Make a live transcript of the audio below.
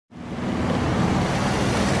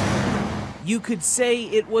You could say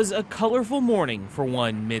it was a colorful morning for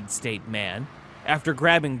one mid-state man. After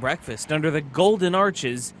grabbing breakfast under the Golden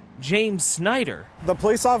Arches, James Snyder, the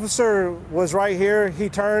police officer was right here. He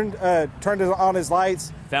turned on his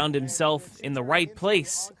lights. Found himself in the right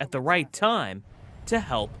place at the right time to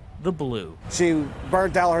help the blue. She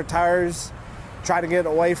burnt out her tires, tried to get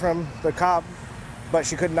away from the cop, but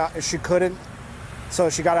she couldn't. So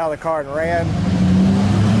she got out of the car and ran.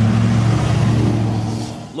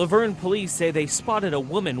 Vergne Police say they spotted a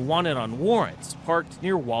woman wanted on warrants parked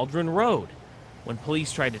near Waldron Road. When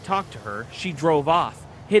police tried to talk to her, she drove off,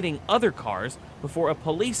 hitting other cars before a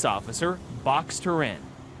police officer boxed her in.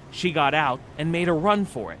 She got out and made a run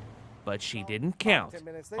for it, but she didn't count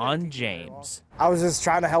on James. I was just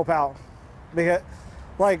trying to help out because,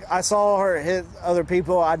 I saw her hit other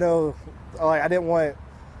people. I know, I didn't want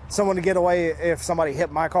someone to get away if somebody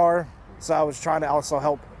hit my car, so I was trying to also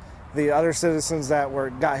help the other citizens that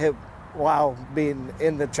got hit while being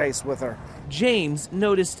in the chase with her. James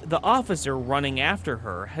noticed the officer running after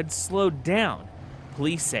her had slowed down.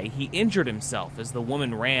 Police say he injured himself as the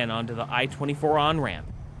woman ran onto the I-24 on-ramp.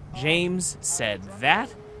 James said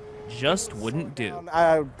that just wouldn't do.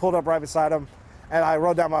 I pulled up right beside him, and I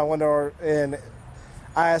rolled down my window, and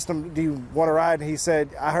I asked him, "Do you want to ride?" And he said,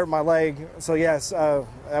 "I hurt my leg, so yes, that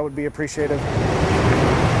would be appreciated."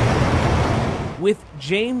 With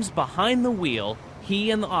James behind the wheel, he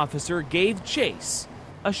and the officer gave chase.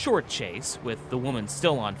 A short chase, with the woman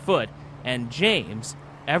still on foot, and James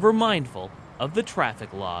ever mindful of the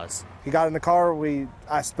traffic laws. He got in the car.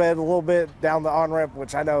 I sped a little bit down the on-ramp,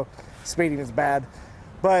 which I know speeding is bad.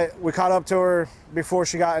 But we caught up to her before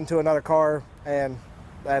she got into another car, and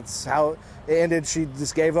that's how it ended. She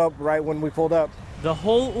just gave up right when we pulled up. The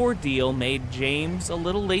whole ordeal made James a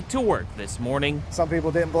little late to work this morning. Some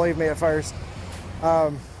people didn't believe me at first.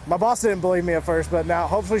 My boss didn't believe me at first, but now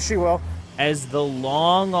hopefully she will. As the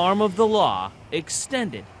long arm of the law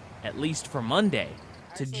extended, at least for Monday,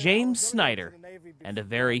 to James Snyder and a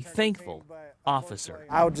very thankful officer.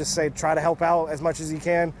 I would just say try to help out as much as you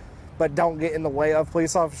can, but don't get in the way of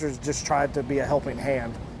police officers. Just try to be a helping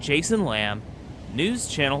hand. Jason Lamb, News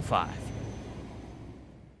Channel 5.